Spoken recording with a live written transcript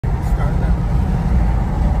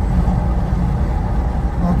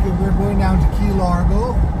we're going down to Key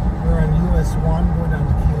Largo. We're on US 1 going down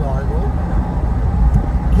to Key Largo.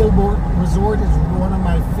 Gilbert Resort is one of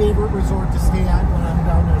my favorite resorts to stay at when I'm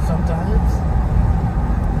down there sometimes.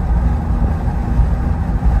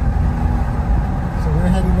 So we're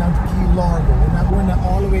heading down to Key Largo. We're not going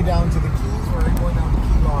all the way down to the Keys, we're going down to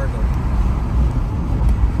Key Largo.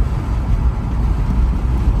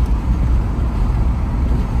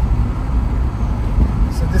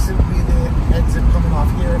 So this would be the exit coming off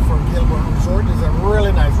here for Gilbert Resort. It's a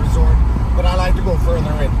really nice resort, but I like to go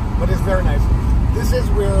further in. But it's very nice. This is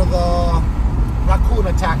where the raccoon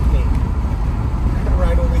attacked me.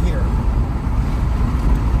 Right over here.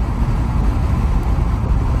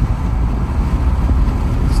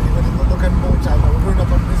 So you're going to look at boats out there. We're going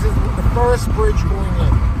up on, this is the first bridge going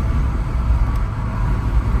in.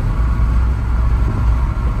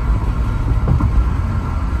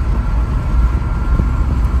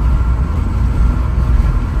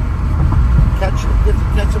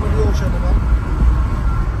 Catch them in the ocean, man.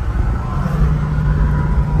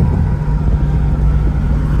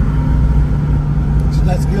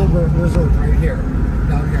 That's Gilbert Resort right here,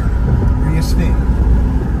 down here, where you stay.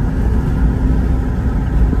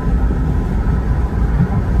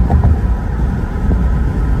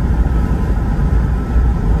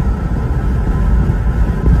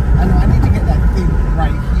 I know, I need to get that thing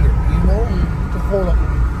right here, you know, to hold up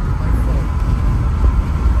my phone.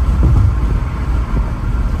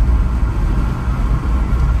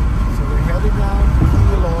 So we're heading down to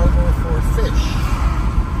Key Largo for fish.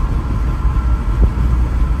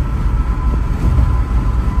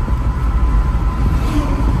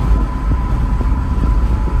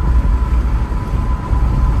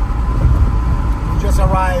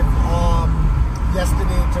 Arrived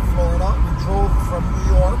yesterday to Florida. We drove from New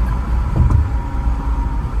York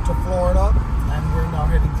to Florida, and we're now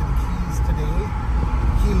heading to the Keys today.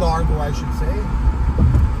 Key Largo, I should say.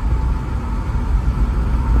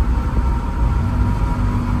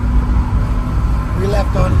 We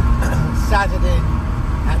left on Saturday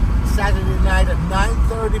night at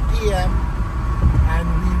 9:30 p.m. and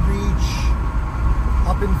we reach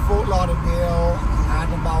up in Fort Lauderdale at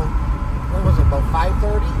about, what was it, about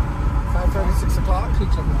 5:30? 5:30, 6 o'clock?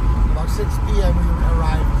 6 o'clock. About 6 p.m. we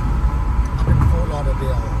arrived up in Fort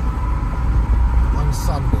Lauderdale on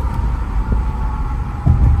Sunday.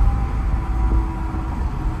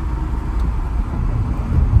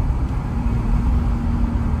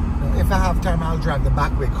 Now, if I have time, I'll drive the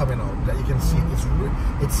back way coming out, that you can see.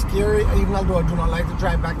 It's scary, even although I do not like to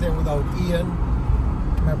drive back there without Ian.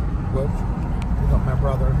 Without my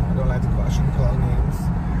brother. I don't like to call, I shouldn't call names.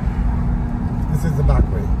 This is the back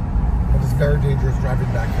way, but it's very dangerous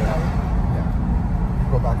driving back there. Yeah,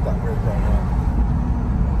 you go back that way, right now.